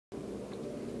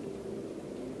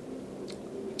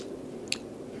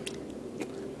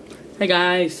Hey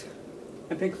guys,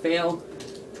 epic fail,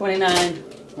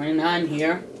 29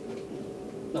 here.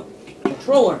 No,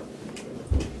 controller.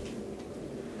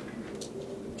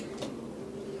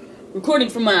 Recording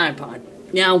from my iPod.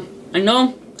 Now, I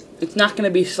know it's not going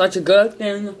to be such a good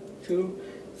thing to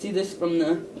see this from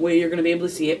the way you're going to be able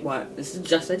to see it, but this is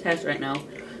just a test right now.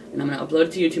 And I'm going to upload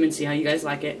it to YouTube and see how you guys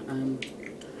like it.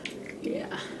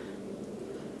 Yeah.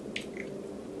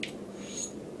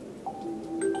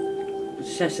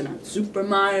 Testing on Super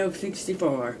Mario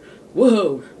 64.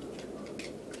 Whoa!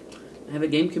 I have a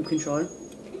GameCube controller.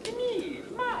 It's me,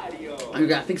 Mario. My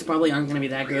graphics probably aren't gonna be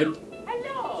that good.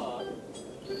 Hello.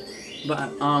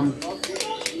 But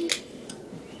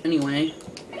anyway,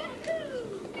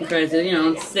 because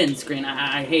it's thin screen.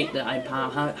 I hate the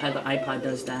iPod. How the iPod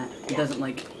does that. It doesn't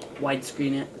like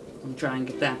widescreen it. I'm trying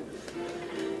to get that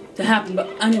to happen. But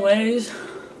anyways,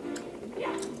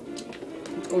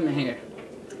 what's going on here?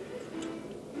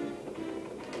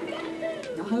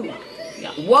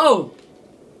 Yeah. Whoa!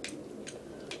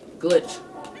 Glitch.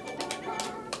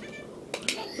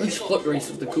 Let's foot race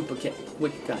with the Koopa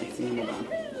Quick guy thing about.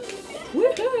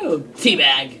 Woohoo!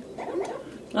 Teabag!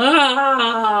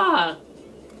 Ah!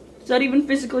 Is that even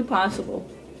physically possible?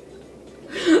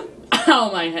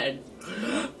 Ow, my head.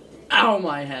 Ow,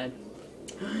 my head.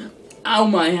 Ow,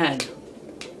 my head.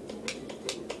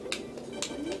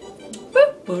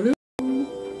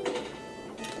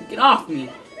 Get off me,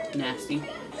 nasty.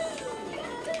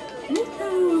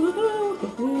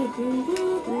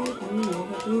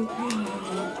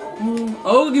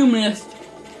 Oh, you missed.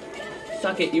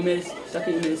 Suck it, you missed. Suck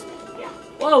it, you missed.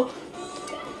 Whoa.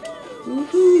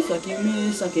 Suck, you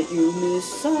missed. Suck it, you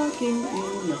missed. Suck it, you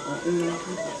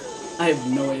missed. I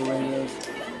have no idea where he is.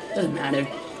 Doesn't matter.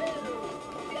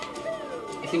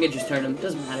 I think I just heard him.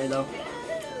 Doesn't matter though.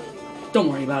 Don't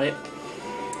worry about it.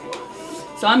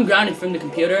 So I'm grounded from the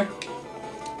computer,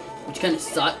 which kind of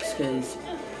sucks because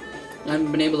I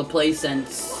haven't been able to play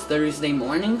since Thursday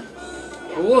morning.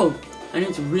 Whoa, and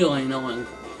it's really annoying.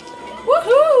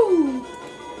 Woohoo!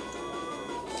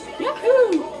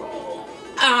 Yahoo!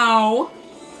 Ow!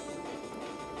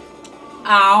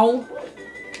 Ow!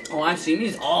 Oh, I see.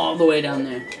 He's all the way down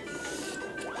there.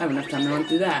 I have enough time to run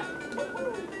through that.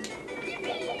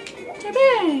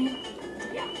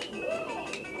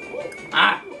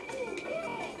 Ah!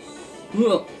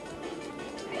 Whoa.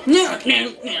 No,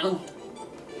 no, no.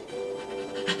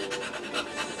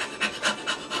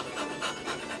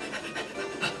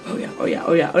 Oh yeah,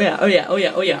 oh yeah, oh yeah, oh yeah, oh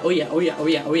yeah, oh yeah, oh yeah, oh yeah, oh yeah, oh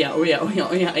yeah, oh yeah, oh yeah, oh yeah,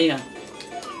 oh yeah, oh yeah.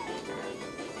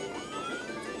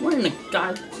 Where in the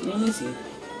God's name is he?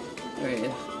 There he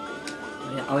is.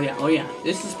 Oh yeah, oh yeah, oh yeah.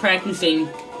 This is practicing.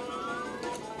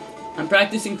 I'm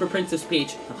practicing for Princess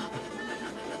Peach.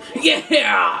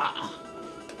 Yeah!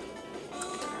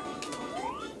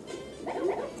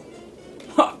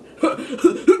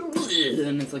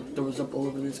 And it's like throws up all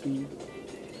over the screen.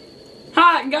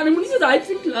 Ha! Got him when his eyes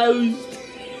are closed.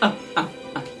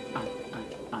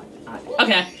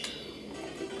 Okay.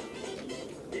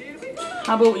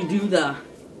 How about we do the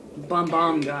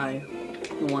bomb guy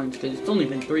once? Because it's only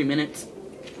been 3 minutes.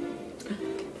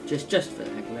 Just for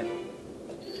the heck of it.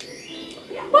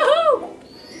 Woohoo!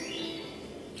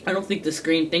 I don't think the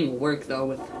screen thing will work though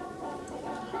with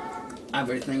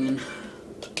everything. And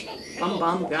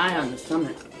bomb guy on the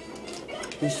summit.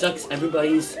 Who sucks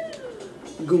everybody's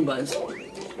Goombas.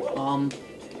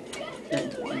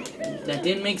 That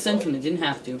didn't make sense and it didn't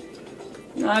have to.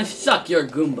 I suck your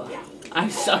Goomba. I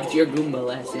sucked your Goomba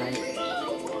last night.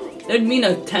 That'd mean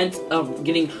a tenth of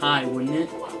getting high, wouldn't it?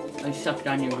 I sucked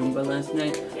on your Goomba last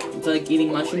night. It's like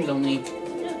eating mushrooms, only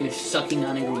you're sucking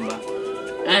on a Goomba.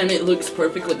 And it looks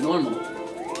perfectly normal.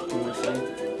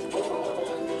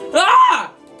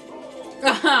 Ah!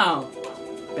 Ow!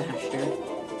 Bastard.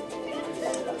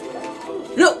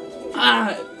 No!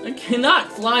 Ah! I cannot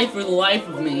fly for the life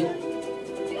of me.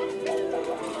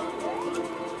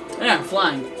 Yeah, I'm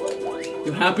flying.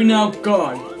 You happy now?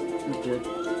 God. I'm good.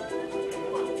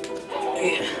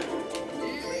 Yeah.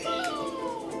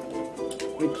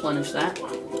 Replenish that.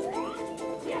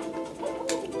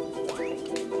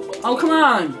 Oh, come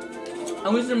on! I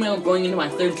was in the middle of going into my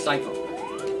third cycle.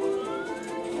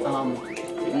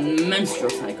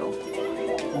 Menstrual cycle.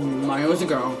 Mario's a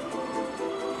girl.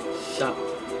 Shut up.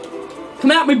 Come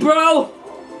at me, bro!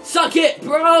 Suck it,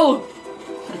 bro!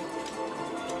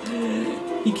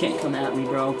 He can't come at me,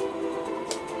 bro.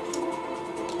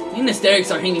 Me and the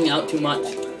Hysterics are hanging out too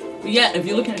much. But yeah, if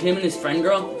you look at him and his friend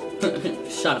girl,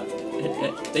 shut up.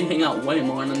 They hang out way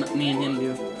more than me and him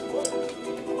do.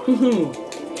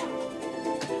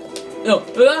 No.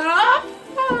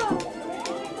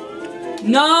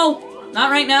 No! Not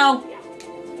right now!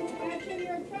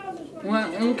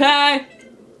 Well, okay.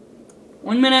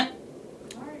 1 minute.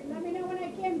 Alright, let me know when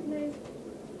I can, please.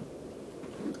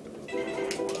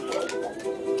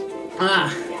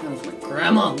 Ah, that was my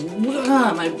grandma.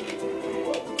 Ah, my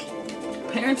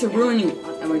parents are ruining,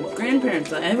 my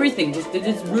grandparents, everything. They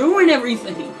just ruin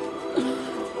everything.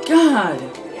 God.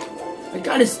 I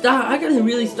gotta stop. I gotta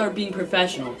really start being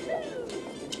professional.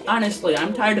 Honestly,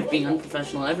 I'm tired of being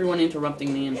unprofessional. Everyone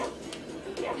interrupting me and...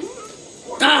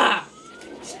 Ah!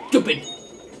 Stupid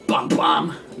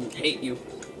bomb. I hate you.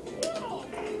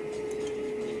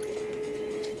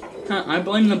 Huh, I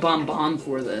blame the bomb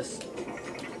for this.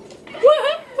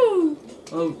 Woohoo!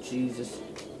 Oh, Jesus.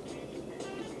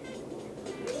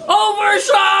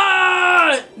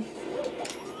 Overshot!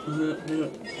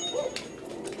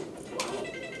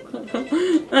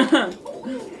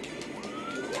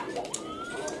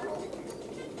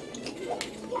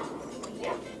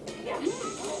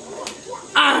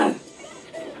 Ah!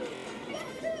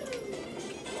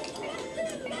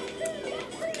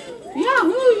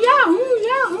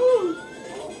 Yahoo!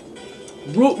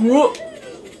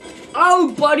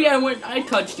 Oh, buddy, I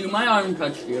touched you. My arm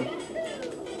touched you.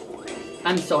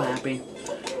 I'm so happy.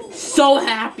 So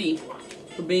happy.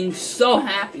 For being so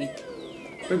happy.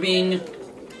 For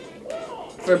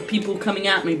people coming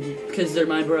at me because they're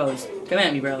my bros. Come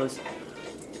at me, bros.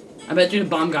 I bet you the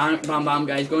bomb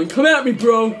guy's going, come at me,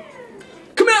 bro.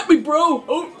 Come at me, bro.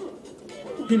 Oh,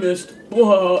 he missed.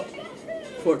 Whoa.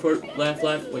 Fort, laugh.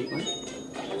 Wait, what?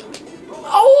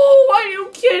 Oh, are you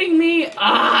kidding me?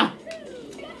 Ah,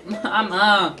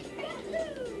 Mama.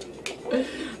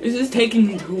 This is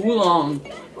taking too long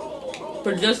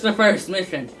for just the first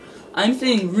mission. I'm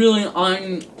saying really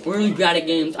bad at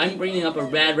games. I'm bringing up a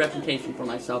bad reputation for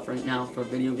myself right now for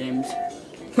video games.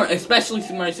 Especially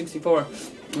Super Mario 64.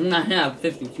 And I have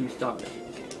 52 stars.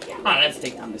 Alright, let's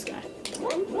take down this guy. Hey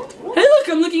look,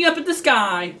 I'm looking up at the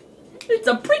sky. It's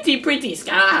a pretty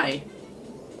sky.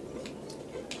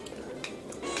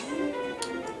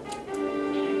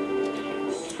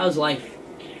 How's life?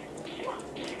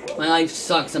 My life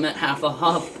sucks. I'm at half a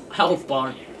health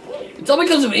bar. It's all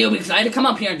because of you, because I had to come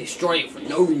up here and destroy it for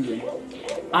no reason.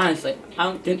 Honestly, I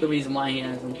don't think the reason why he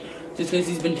has them. Just because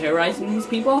he's been terrorizing these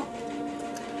people?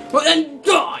 Well then,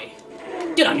 die!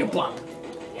 Get on your bum.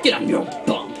 Get on your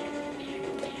bum.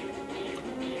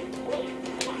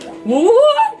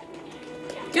 What?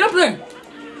 Get up there!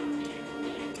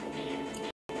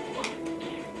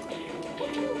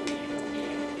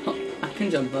 Oh, I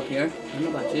can jump up here. I don't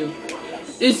know about you.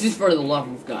 This is for the love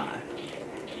of God.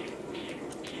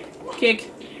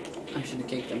 Kick. I should have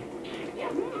kicked him.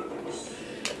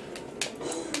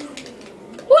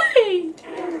 Whee!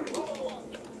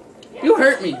 You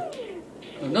hurt me.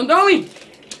 Don't throw me!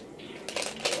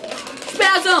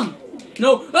 Spasm!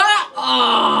 No.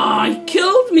 Ah! He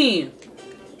killed me!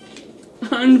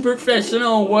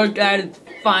 Unprofessional work at its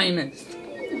finest.